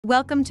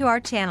Welcome to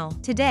our channel.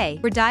 Today,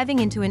 we're diving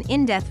into an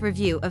in-depth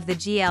review of the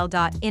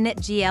GL.iNet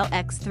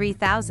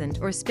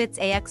GL-X3000 or Spitz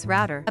AX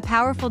router, a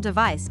powerful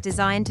device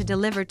designed to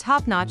deliver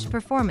top-notch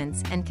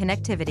performance and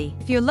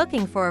connectivity. If you're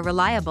looking for a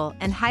reliable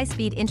and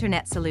high-speed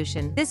internet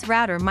solution, this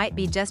router might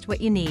be just what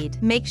you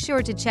need. Make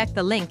sure to check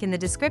the link in the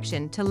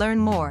description to learn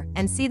more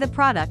and see the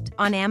product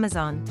on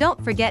Amazon.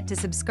 Don't forget to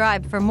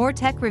subscribe for more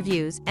tech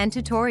reviews and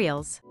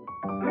tutorials.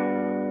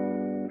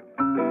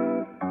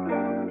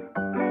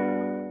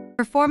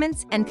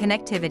 Performance and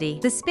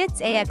connectivity. The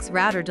Spitz AX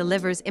router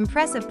delivers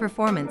impressive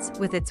performance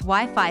with its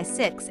Wi-Fi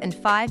 6 and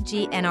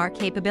 5G NR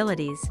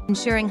capabilities,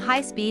 ensuring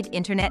high-speed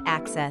internet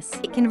access.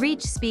 It can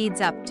reach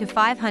speeds up to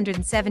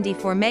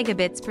 574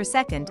 megabits per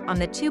second on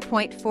the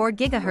 2.4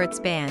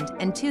 GHz band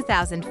and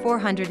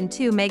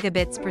 2,402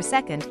 megabits per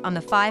second on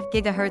the 5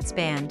 GHz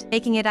band,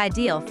 making it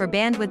ideal for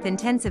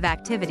bandwidth-intensive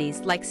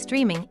activities like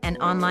streaming and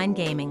online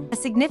gaming. A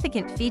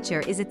significant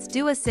feature is its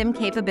dual SIM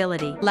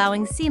capability,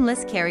 allowing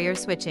seamless carrier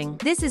switching.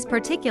 This is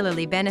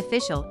particularly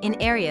beneficial in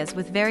areas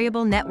with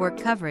variable network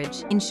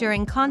coverage,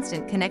 ensuring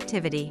constant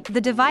connectivity.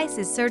 The device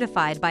is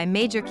certified by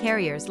major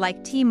carriers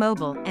like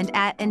T-Mobile and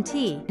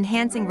AT&T,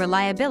 enhancing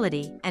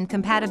reliability and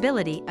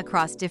compatibility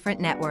across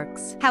different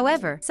networks.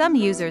 However, some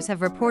users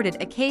have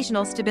reported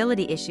occasional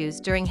stability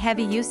issues during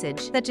heavy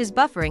usage, such as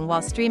buffering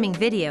while streaming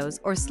videos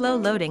or slow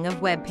loading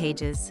of web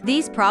pages.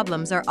 These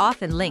problems are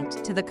often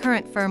linked to the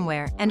current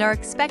firmware and are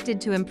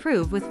expected to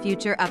improve with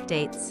future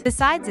updates.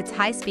 Besides its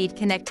high-speed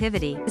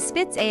connectivity, the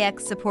Spitz AX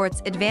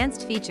supports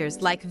advanced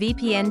features like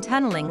VPN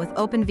tunneling with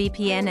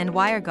OpenVPN and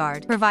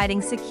WireGuard,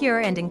 providing secure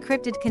and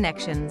encrypted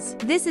connections.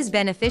 This is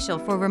beneficial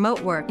for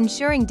remote work,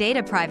 ensuring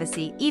data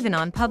privacy even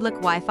on public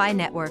Wi-Fi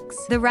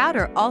networks. The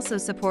router also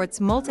supports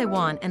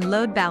multi-WAN and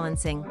load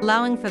balancing,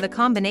 allowing for the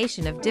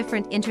combination of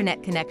different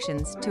internet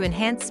connections to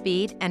enhance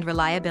speed and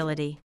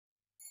reliability.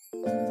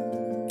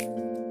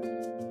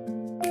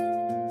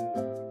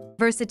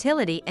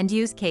 Versatility and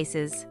use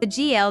cases. The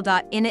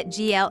GL.iNet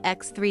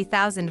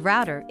GL-X3000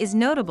 router is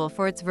notable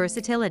for its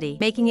versatility,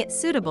 making it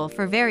suitable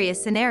for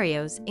various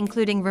scenarios,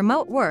 including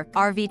remote work,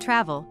 RV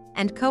travel,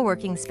 and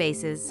co-working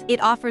spaces.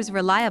 It offers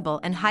reliable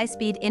and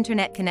high-speed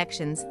internet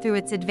connections through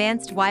its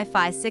advanced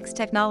Wi-Fi 6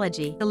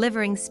 technology,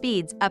 delivering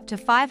speeds up to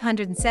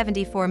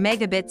 574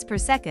 megabits per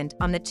second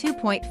on the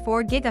 2.4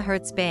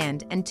 GHz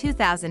band and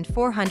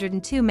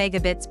 2,402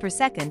 megabits per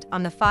second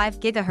on the 5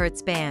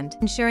 GHz band,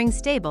 ensuring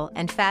stable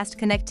and fast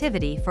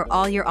connectivity for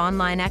all your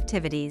online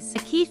activities. A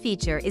key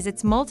feature is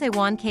its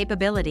multi-WAN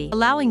capability,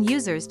 allowing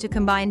users to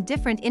combine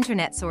different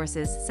internet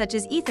sources such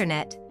as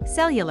Ethernet,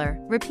 cellular,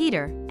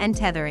 repeater, and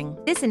tethering.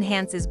 This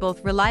enhances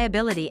both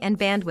reliability and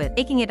bandwidth,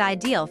 making it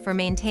ideal for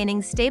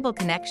maintaining stable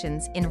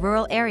connections in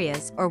rural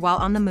areas or while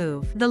on the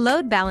move. The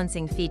load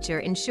balancing feature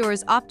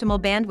ensures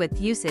optimal bandwidth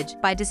usage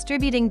by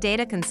distributing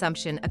data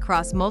consumption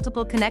across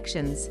multiple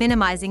connections,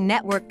 minimizing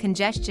network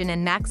congestion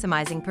and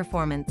maximizing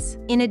performance.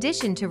 In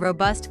addition to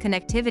robust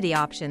connectivity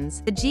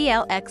options, the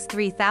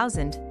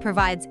GL-X3000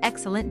 provides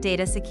excellent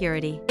data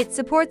security. It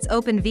supports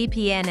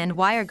OpenVPN and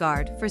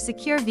WireGuard for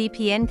secure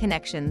VPN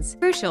connections,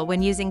 crucial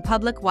when using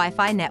public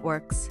Wi-Fi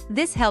networks.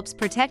 This helps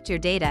protect your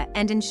data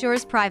and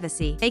ensures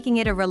privacy, making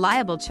it a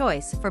reliable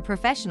choice for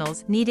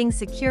professionals needing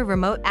secure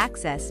remote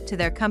access to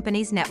their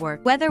company's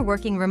network. Whether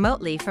working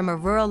remotely from a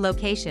rural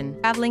location,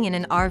 traveling in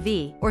an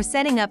RV, or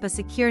setting up a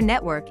secure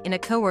network in a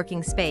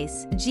co-working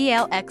space, the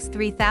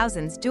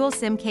GL-X3000's dual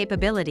SIM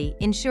capability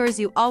ensures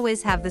you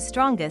always have the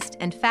strongest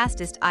and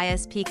fastest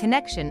ISP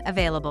connection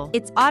available.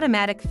 Its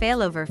automatic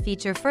failover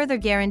feature further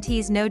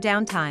guarantees no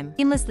downtime,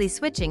 seamlessly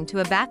switching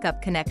to a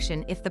backup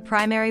connection if the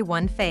primary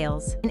one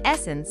fails. In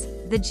essence,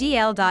 the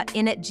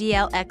GL.iNet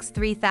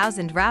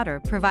GL-X3000 router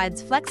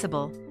provides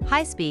flexible,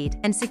 high-speed,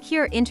 and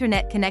secure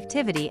internet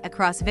connectivity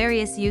across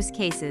various use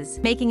cases,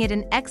 making it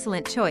an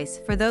excellent choice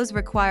for those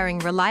requiring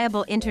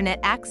reliable internet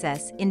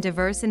access in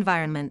diverse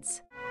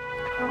environments.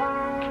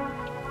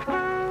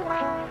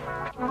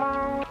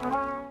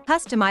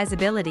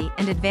 Customizability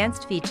and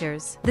advanced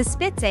features. The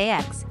Spitz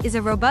AX is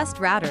a robust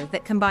router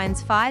that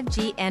combines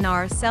 5G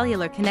NR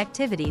cellular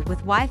connectivity with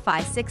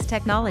Wi-Fi 6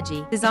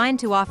 technology, designed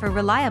to offer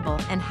reliable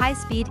and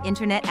high-speed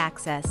internet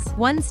access.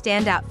 One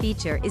standout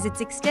feature is its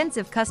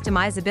extensive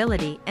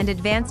customizability and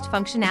advanced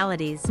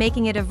functionalities,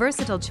 making it a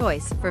versatile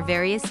choice for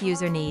various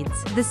user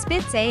needs. The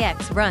Spitz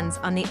AX runs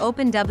on the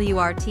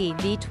OpenWRT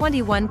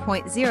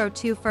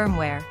v21.02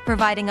 firmware,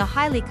 providing a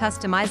highly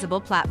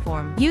customizable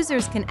platform.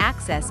 Users can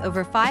access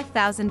over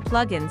 5,000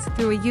 plugins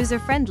through a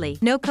user-friendly,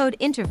 no-code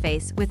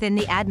interface within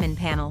the admin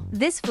panel.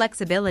 This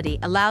flexibility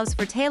allows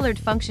for tailored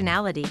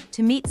functionality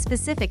to meet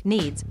specific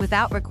needs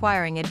without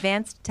requiring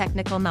advanced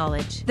technical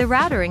knowledge. The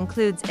router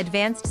includes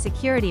advanced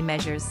security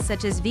measures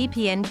such as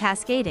VPN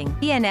cascading,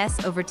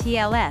 DNS over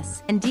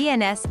TLS, and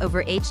DNS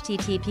over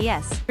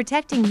HTTPS,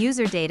 protecting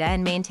user data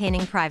and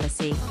maintaining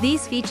privacy.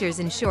 These features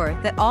ensure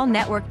that all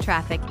network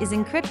traffic is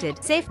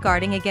encrypted,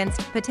 safeguarding against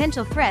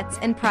potential threats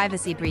and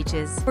privacy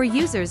breaches. For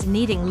users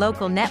needing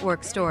local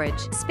network storage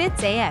storage.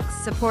 Spitz AX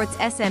supports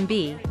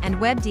SMB and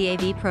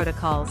WebDAV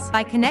protocols.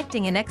 By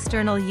connecting an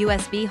external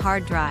USB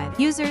hard drive,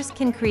 users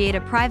can create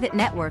a private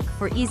network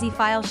for easy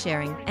file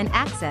sharing and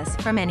access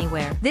from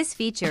anywhere. This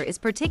feature is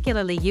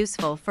particularly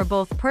useful for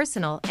both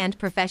personal and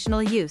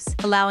professional use,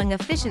 allowing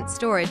efficient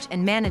storage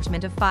and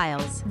management of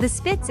files. The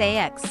Spitz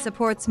AX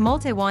supports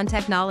multi-WAN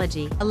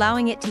technology,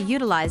 allowing it to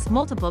utilize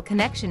multiple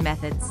connection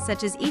methods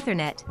such as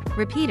Ethernet,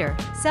 repeater,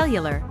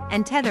 cellular,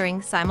 and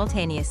tethering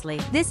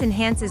simultaneously. This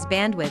enhances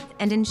bandwidth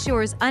and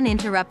ensures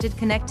uninterrupted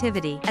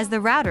connectivity, as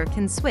the router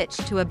can switch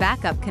to a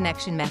backup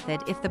connection method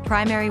if the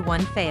primary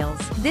one fails.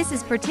 This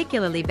is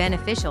particularly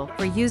beneficial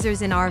for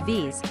users in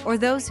RVs or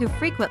those who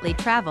frequently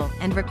travel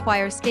and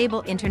require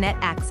stable internet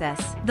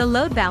access. The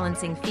load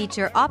balancing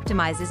feature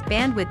optimizes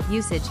bandwidth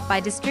usage by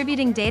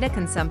distributing data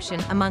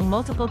consumption among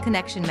multiple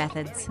connection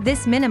methods.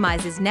 This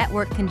minimizes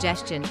network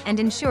congestion and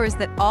ensures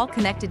that all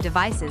connected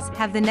devices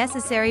have the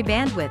necessary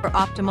bandwidth for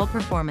optimal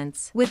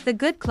performance. With the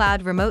Good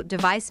Cloud Remote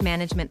Device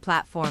Management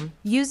Platform,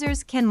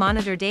 users can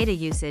monitor data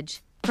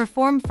usage,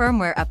 perform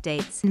firmware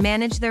updates, and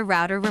manage their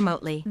router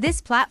remotely.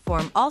 This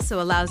platform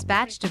also allows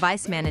batch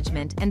device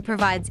management and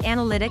provides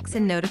analytics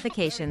and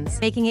notifications,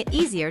 making it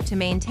easier to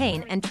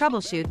maintain and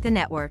troubleshoot the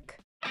network.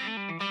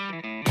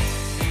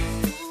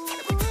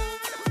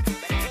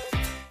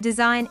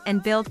 Design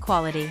and build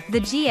quality. The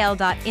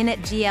GL.iNet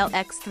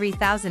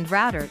GL-X3000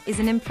 router is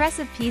an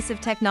impressive piece of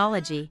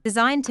technology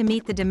designed to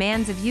meet the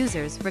demands of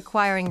users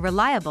requiring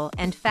reliable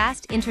and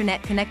fast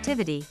internet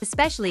connectivity,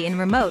 especially in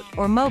remote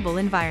or mobile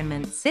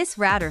environments. This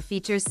router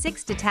features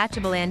 6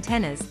 detachable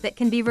antennas that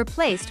can be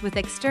replaced with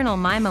external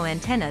MIMO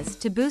antennas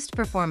to boost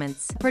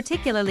performance, a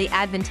particularly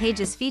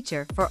advantageous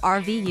feature for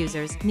RV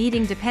users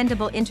needing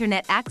dependable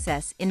internet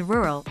access in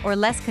rural or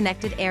less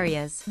connected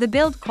areas. The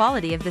build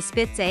quality of the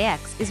Spitz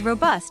AX is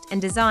robust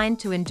and designed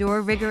to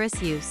endure rigorous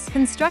use.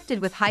 Constructed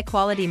with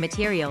high-quality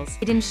materials,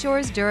 it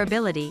ensures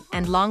durability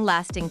and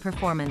long-lasting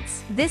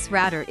performance. This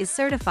router is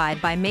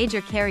certified by major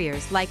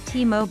carriers like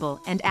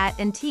T-Mobile and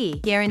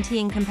AT&T,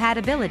 guaranteeing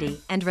compatibility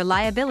and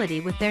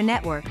reliability with their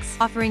networks,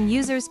 offering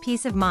users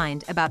peace of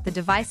mind about the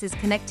device's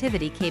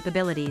connectivity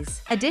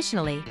capabilities.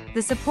 Additionally,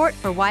 the support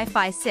for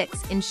Wi-Fi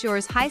 6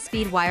 ensures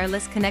high-speed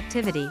wireless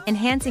connectivity,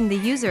 enhancing the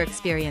user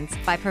experience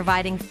by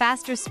providing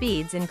faster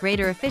speeds and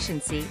greater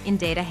efficiency in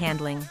data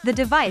handling.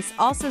 The device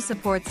also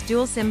supports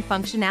dual SIM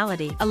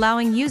functionality,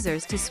 allowing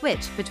users to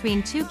switch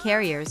between 2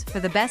 carriers for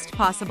the best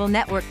possible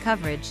network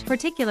coverage,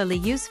 particularly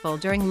useful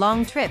during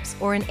long trips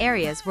or in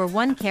areas where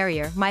one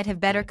carrier might have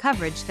better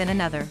coverage than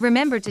another.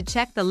 Remember to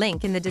check the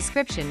link in the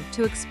description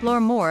to explore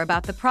more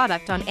about the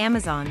product on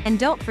Amazon, and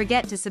don't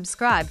forget to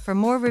subscribe for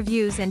more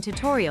reviews and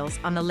tutorials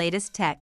on the latest tech.